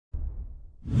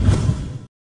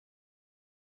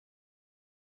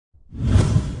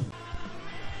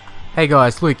Hey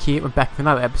guys, Luke here. We're back with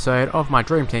another episode of my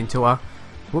Dream Team Tour.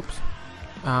 Whoops.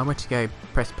 Went to go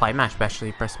press play match, but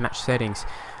actually press match settings.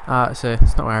 So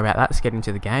let's not worry about that. Let's get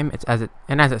into the game. As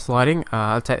it's loading,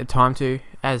 I'll take the time to,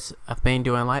 as I've been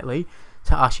doing lately,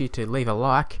 to ask you to leave a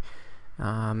like,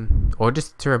 or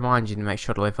just to remind you to make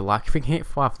sure to leave a like. If we can hit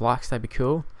 5 likes, that'd be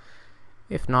cool.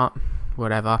 If not,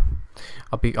 whatever.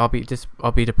 I'll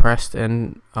be depressed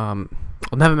and I'll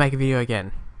never make a video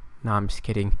again. No, I'm just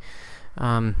kidding.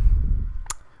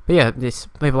 But yeah, just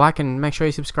leave a like and make sure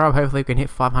you subscribe. Hopefully we can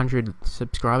hit 500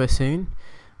 subscribers soon.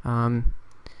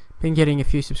 Been getting a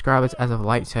few subscribers as of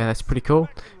late, so that's pretty cool.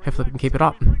 Hopefully we can keep it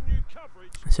up.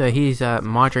 So here's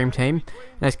my dream team,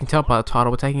 and as you can tell by the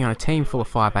title, we're taking on a team full of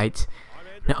 5'8".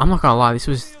 Now I'm not gonna lie, this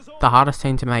was the hardest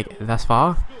team to make thus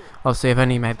far. Obviously I've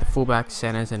only made the fullback,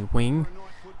 centers and wing,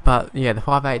 but yeah, the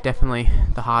 5'8" definitely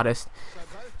the hardest.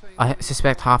 I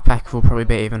suspect halfback will probably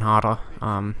be even harder.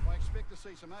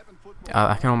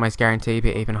 I can almost guarantee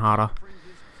it'll be even harder.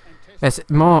 It's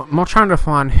more trying to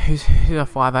find who's a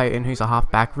 5'8" and who's a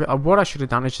halfback. What I should have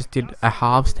done is just did a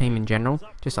halves team in general,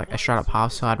 just like a straight up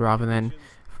half side rather than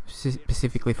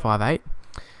specifically 5'8".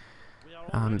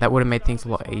 That would have made things a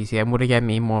lot easier and would have given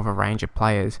me more of a range of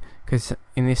players. Because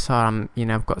in this side,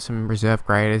 I've got some reserve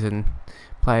graders and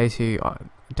players who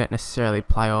don't necessarily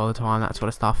play all the time, that sort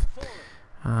of stuff.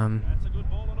 But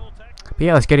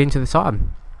yeah, let's get into the side.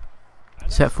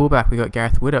 So at fullback we got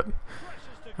Gareth Widdop.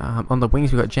 On the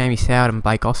wings we got Jamie Soward and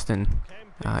Blake Austin.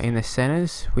 In the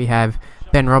centres we have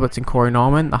Ben Roberts and Corey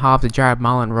Norman. The halves are Jarrod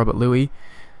Mullen and Robert Leuluai.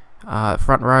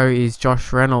 Front row is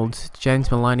Josh Reynolds, James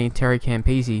Maloney and Terry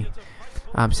Campese.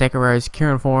 Second row is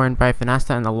Kieran Foran, Braith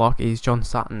Anasta, and the lock is John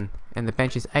Sutton. And the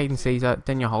bench is Aiden Sezar,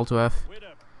 Daniel Holdsworth,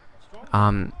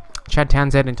 Chad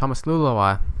Townsend and Thomas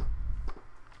Leuluai.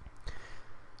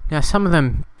 Now some of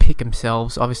them pick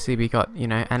themselves. Obviously we got,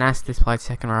 Anasta's played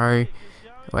second row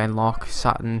and lock.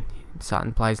 Sutton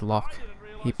plays lock.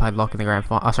 He played lock in the grand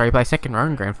final. Oh, sorry, he played second row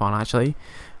in grand final actually.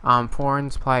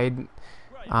 Foran's played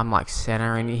like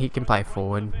centre, and he can play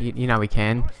forward. You know he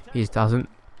can. He just doesn't.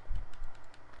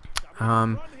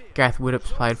 Gareth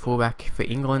Widdop's played fullback for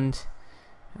England.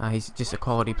 He's just a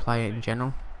quality player in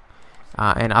general.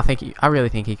 And I really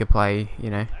think he could play,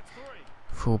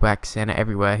 fullback, centre,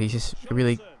 everywhere. He's just a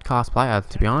really class player,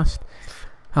 to be honest.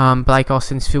 Blake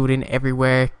Austin's filled in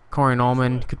everywhere. Corey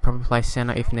Norman could probably play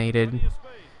centre if needed.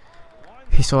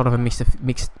 He's sort of a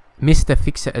Mr.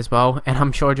 Fix-It as well, and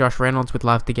I'm sure Josh Reynolds would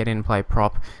love to get in and play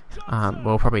prop.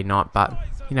 Well, probably not, but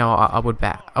I would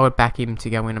back him to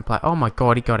go in and play. Oh my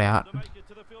God, he got out.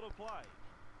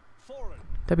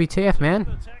 WTF, man?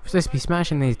 We're supposed to be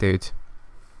smashing these dudes.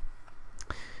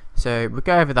 So we'll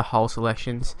go over the whole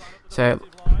selections. So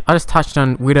I just touched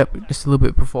on Widdop just a little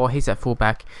bit before. He's at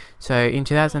fullback. So in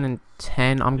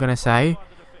 2010, I'm gonna say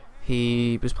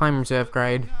he was playing reserve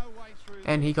grade,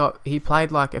 and he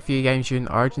played like a few games during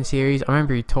the Origin series. I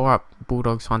remember he tore up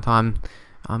Bulldogs one time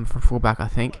for fullback, I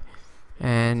think,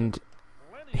 and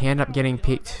he ended up getting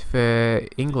picked for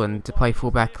England to play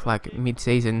fullback like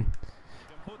mid-season.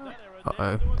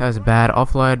 Uh-oh, that was a bad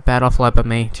offload by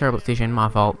me. Terrible decision, my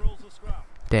fault.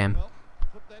 Damn.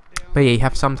 But yeah, you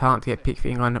have some talent to get picked for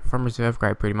England from reserve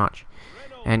grade pretty much.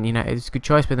 And it's a good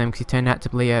choice for them because he turned out to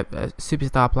be a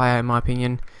superstar player in my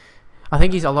opinion. I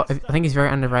think he's very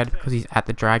underrated because he's at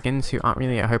the Dragons, who aren't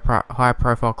really a high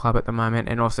profile club at the moment,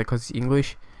 and also because he's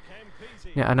English.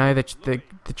 Now I know that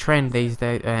the trend these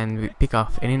days, and pick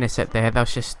off an intercept there, that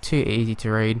was just too easy to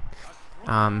read.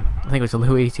 I think it was a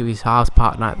Louis to his halves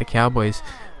partner at the Cowboys.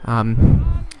 But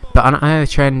I know the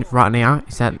trend right now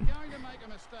is that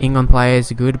England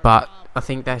players are good, but I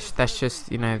think that's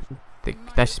just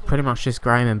that's pretty much just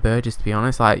Graham and Burgess, to be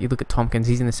honest. Like you look at Tompkins,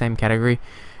 he's in the same category,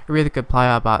 a really good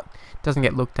player, but doesn't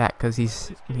get looked at because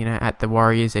he's at the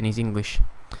Warriors and he's English.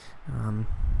 Yeah,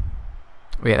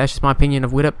 that's just my opinion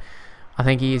of Widdop. I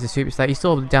think he is a superstar. He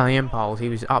still the Dally M polls. He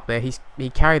was up there. He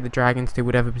carried the Dragons to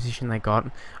whatever position they got.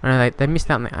 I know they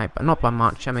missed out on the 8, but not by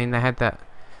much. I mean, they had that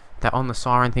on the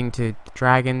siren thing to the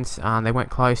Dragons. They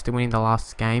went close to winning the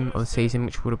last game of the season,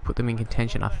 which would have put them in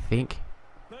contention, I think.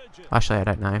 Actually, I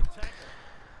don't know.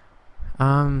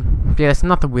 Yeah, it's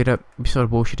not the Widdop. We sort of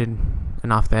bullshitted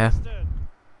enough there.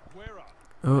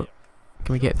 Oh,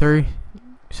 can we get through?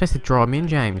 You're supposed to draw him in,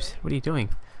 James. What are you doing?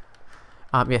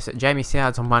 Yes, Jamie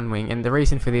Soward's on one wing, and the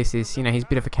reason for this is, he's a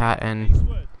bit of a cat,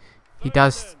 and he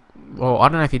does. Well, I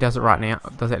don't know if he does it right now,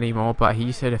 does it anymore, but he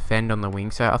used to defend on the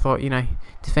wing. So I thought,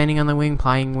 defending on the wing,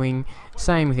 playing wing,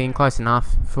 same thing, close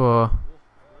enough for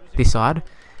this side.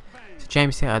 So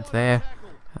Jamie Soward's there.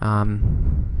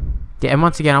 Yeah, and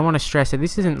once again, I want to stress that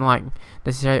this isn't like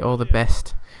necessarily all the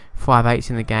best 5'8"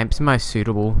 in the game. It's the most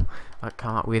suitable I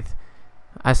come up with.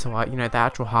 As to like, you know, the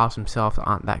actual halves themselves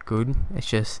aren't that good. It's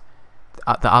just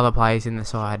the other players in the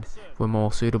side were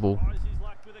more suitable.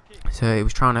 So it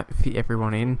was trying to fit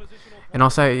everyone in. And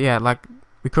also, yeah, like,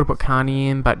 we could have put Carney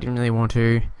in, but didn't really want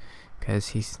to because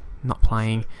he's not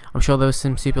playing. I'm sure there was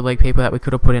some Super League people that we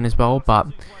could have put in as well, but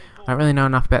I don't really know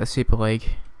enough about the Super League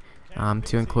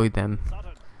to include them.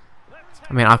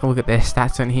 I mean, I can look at their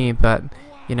stats on here, but,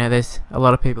 you know, there's a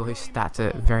lot of people whose stats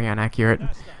are very inaccurate.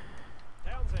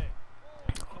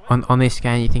 On this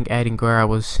game, you think Aiden Guerra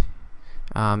was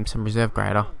some reserve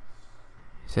grader,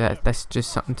 so that's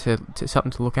just something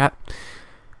to look at.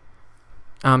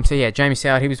 So yeah, Jamie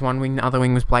Soward, he was one wing. The other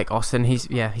wing was Blake Austin. He's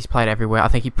played everywhere. I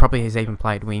think he probably has even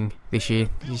played wing this year.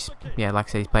 Like I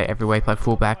said, he's played everywhere. He played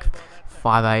fullback,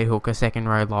 5'8", hooker, second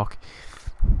row lock,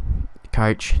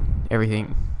 coach,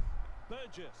 everything.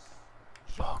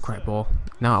 Oh, great ball.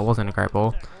 No, it wasn't a great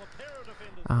ball.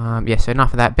 Yeah, so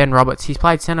enough of that. Ben Roberts, he's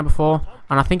played centre before,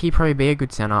 and I think he'd probably be a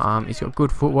good centre. He's got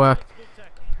good footwork.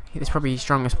 That's probably his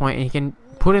strongest point, and he can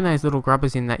put in those little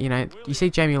grubbers in that, you know, you see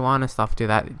Jamie Lyon and stuff do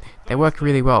that. They work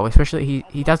really well, especially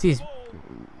he does this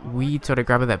weird sort of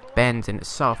grubber that bends, and it's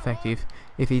so effective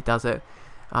if he does it.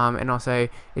 And also,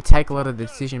 it takes a lot of the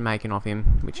decision making off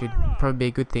him, which would probably be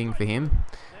a good thing for him.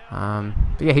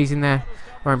 But yeah, he's in there.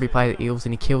 Rugby played the Eels,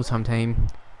 and he killed some team.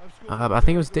 But I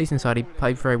think it was a decent side. He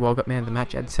played very well, got man of the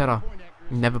match. Aiden Sezar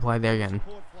never played there again.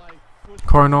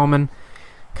 Corey Norman,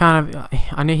 kind of,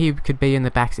 I knew he could be in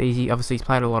the backs easy. Obviously, he's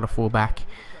played a lot of fullback,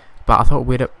 but I thought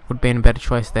Widdop would have been a better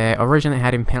choice there. I originally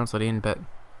had him penciled in, but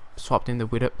swapped in the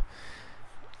Widdop.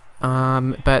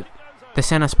 But the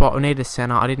centre spot, we needed a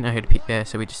centre. I didn't know who to pick there,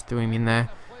 so we just threw him in there.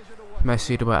 Most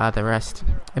suitable out of the rest.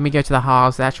 Then we go to the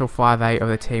halves, the actual 5'8" of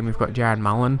the team. We've got Jarrod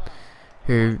Mullen,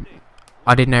 who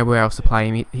I didn't know where else to play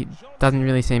him. He doesn't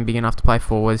really seem big enough to play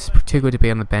forwards. Too good to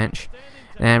be on the bench.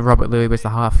 And Robert Leuluai was the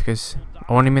half because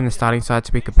I want him in the starting side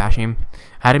so we could bash him.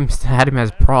 I had him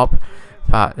as prop,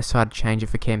 but decided to change it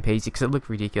for Campese because it looked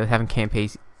ridiculous having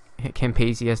Campese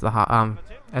as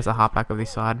the halfback of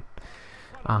this side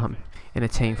in a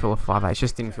team full of 5'8". It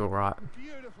just didn't feel right.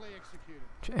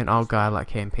 An old guy like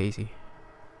Campese.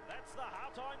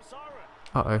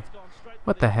 Uh-oh.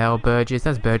 What the hell, Burgess?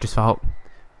 That's Burgess' fault.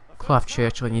 Clive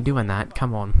Churchill, and you're doing that.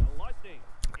 Come on.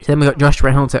 So then we got Josh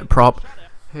Reynolds at prop,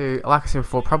 who, like I said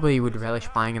before, probably would relish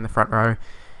playing in the front row.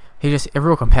 He's just a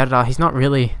real competitor. He's not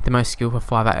really the most skillful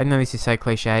 5'8". I know this is so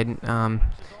cliched,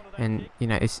 and you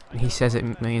know he says it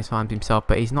a million times himself,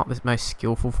 but he's not the most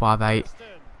skillful 5'8"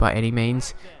 by any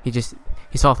means. His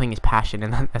whole thing is passion,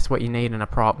 and that's what you need in a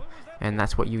prop. And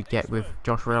that's what you would get with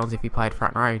Josh Reynolds if he played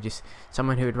front row. Just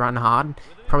someone who would run hard.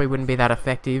 Probably wouldn't be that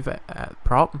effective at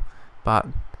prop, but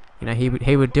you know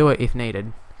he would do it if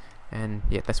needed. And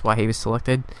yeah, that's why he was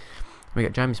selected. We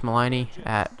got James Maloney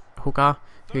at hooker,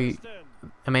 who,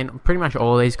 I mean, pretty much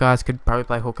all of these guys could probably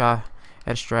play hooker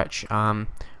at a stretch.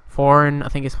 Foran, I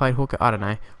think, has played hooker. I don't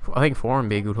know. I think Foran would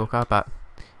be a good hooker, but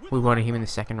we wanted him in the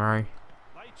second row.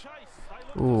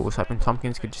 Ooh, I was hoping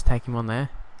Tompkins could just take him on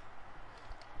there.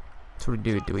 What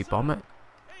do we do? Do we bomb it?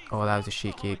 Oh, that was a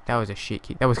shit kick. That was a shit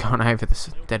kick. That was going over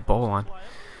the dead ball line.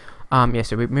 Yeah,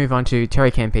 so we move on to Terry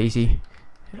Campese,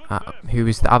 who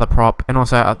is the other prop. And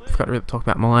also, I forgot to talk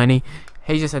about Maloney.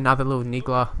 He's just another little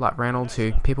niggler like Reynolds,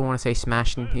 who people want to see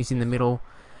smashed, and he's in the middle.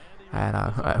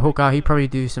 At hooker, he'd probably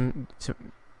do some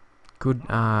good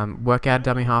workout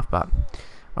dummy half, but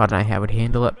I don't know how we'd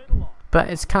handle it. But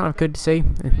it's kind of good to see.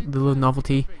 The little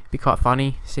novelty. Be quite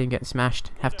funny. See him getting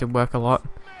smashed. Have to work a lot.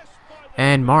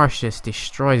 And Morris just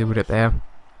destroys Widdop there.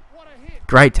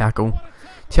 Great tackle.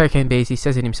 Terry Campese,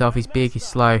 says it himself, he's big, he's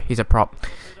slow, he's a prop.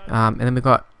 And then we've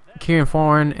got Kieran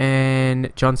Foran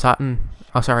and John Sutton.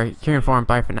 Oh, sorry, Kieran Foran,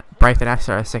 Braith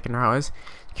Anasta as second rowers.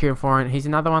 Kieran Foran, he's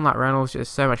another one like Reynolds,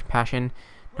 just so much passion.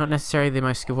 Not necessarily the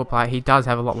most skillful player. He does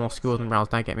have a lot more skills than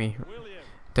Reynolds, don't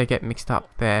get mixed up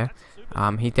there.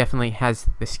 He definitely has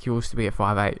the skills to be at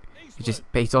 5'8".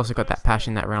 But he's also got that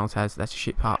passion that Reynolds has. That's a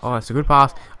shit pass. Oh, it's a good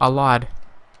pass. I lied.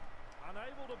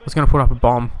 I was going to put up a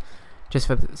bomb just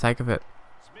for the sake of it.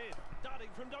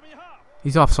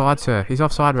 He's offside, sir. He's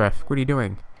offside, ref. What are you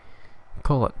doing?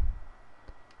 Call it.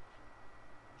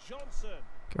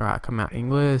 Alright, come out,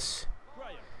 Inglis.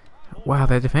 Wow,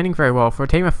 they're defending very well. For a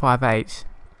team of 5'8",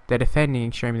 they're defending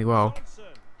extremely well.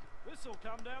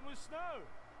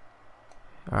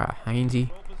 Alright, Hainsey.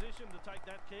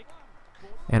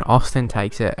 And Austin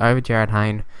takes it over Jarrod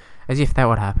Hayne, as if that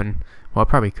would happen. Well, it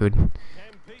probably could.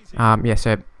 Yeah,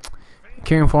 so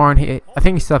Kieran Foran, I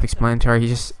think he's self-explanatory.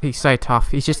 He's so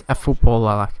tough. He's just a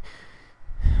footballer. Like,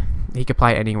 he could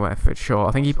play anywhere for sure.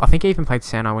 I think he even played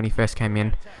centre when he first came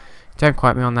in. Don't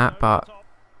quote me on that, but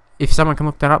if someone can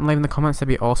look that up and leave in the comments, that'd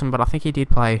be awesome. But I think he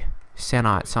did play centre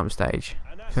at some stage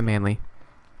for Manly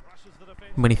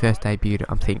when he first debuted,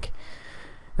 I think.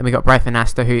 Then we got Braith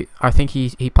Anasta, who I think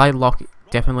he played lock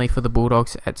definitely for the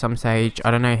Bulldogs at some stage. I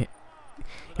don't know.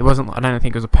 It wasn't. I don't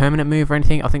think it was a permanent move or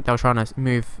anything. I think they were trying to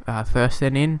move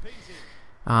Thurston in.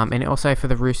 And also for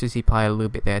the Roosters, he played a little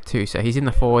bit there too. So he's in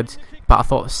the forwards, but I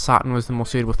thought Sutton was the more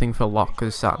suitable thing for lock,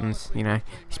 because Sutton's, you know,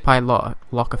 he's played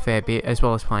lock a fair bit, as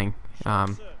well as playing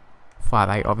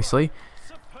 5'8", obviously.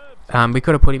 We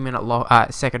could have put him in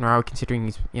at second row, considering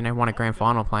he's, you know, won a grand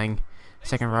final playing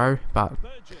second row, but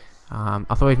I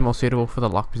thought he was more suitable for the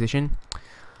lock position.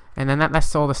 And then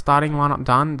that's all the starting lineup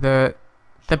done. The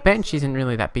bench isn't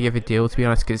really that big of a deal, to be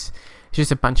honest, because it's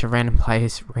just a bunch of random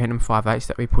players, random 5'8s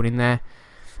that we put in there.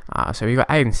 So we've got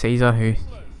Aiden Sezar, who,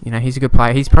 you know, he's a good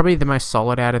player. He's probably the most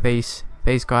solid out of these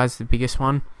guys, the biggest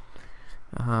one.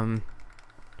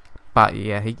 But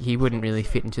yeah, he wouldn't really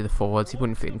fit into the forwards. He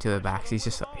wouldn't fit into the backs. He's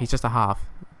just a half.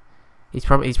 He's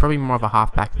probably more of a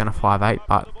halfback than a 5'8.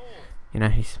 But you know,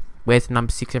 he wears the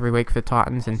number 6 every week for the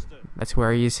Titans, and that's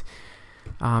where he is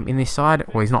in this side.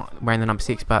 Well, he's not wearing the number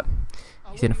 6, but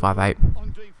he's in a 5'8.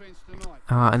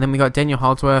 And then we got Daniel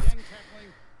Holdsworth.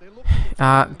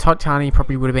 Todd Carney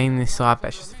probably would have been in this side, but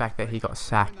it's just the fact that he got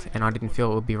sacked, and I didn't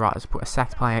feel it would be right to put a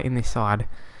sacked player in this side.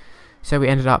 So we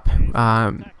ended up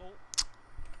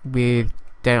with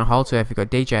Daniel Holdsworth. We got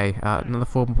DJ, another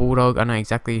former Bulldog. I know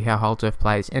exactly how Holdsworth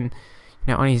plays, and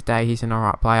you know, on his day he's an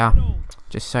alright player,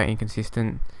 just so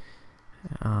inconsistent,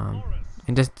 and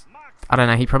just, I don't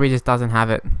know, he probably just doesn't have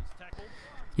it.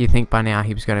 You'd think by now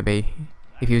he was going to be,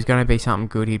 if he was going to be something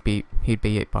good, he'd be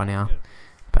it by now,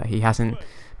 but he hasn't.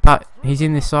 But he's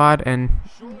in this side, and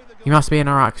he must be an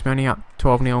alright, because we're only up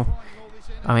 12-0.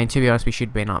 I mean, to be honest, we should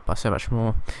have been up by so much more.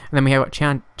 And then we have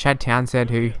got Chad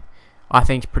Townsend, who I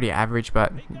think is pretty average,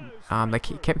 but they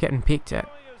kept getting picked at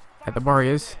the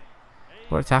Warriors.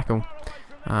 What a tackle.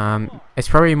 It's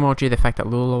probably more due to the fact that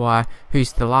Leuluai,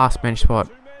 who's the last bench spot,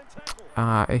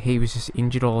 he was just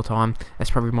injured all the time.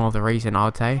 That's probably more the reason, I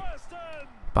would say.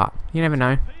 But you never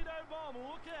know.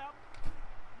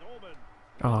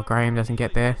 Oh, Graham doesn't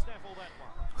get there.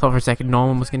 Thought for a second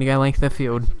Norman was going to go length of the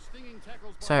field.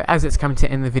 So as it's coming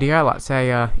to end the video, I'd like to say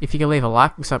if you can leave a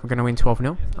like, looks like we're going to win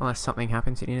 12-0, unless something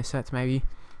happens in intersets maybe.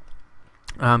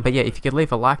 But yeah, if you could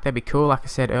leave a like, that'd be cool. Like I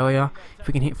said earlier, if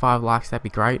we can hit 5 likes, that'd be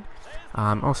great.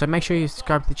 Also, make sure you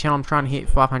subscribe to the channel. I'm trying to hit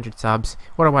 500 subs.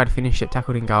 What a way to finish it,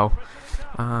 tackled in goal.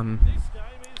 But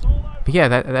yeah,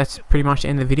 that's pretty much the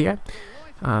end of the video.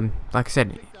 Like I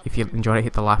said, if you enjoyed it,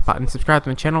 hit the like button, subscribe to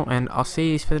my channel, and I'll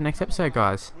see you for the next episode,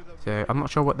 guys. So I'm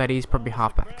not sure what that is, probably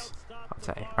halfbacks, I'd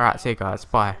say. Alright, see you guys,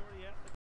 bye.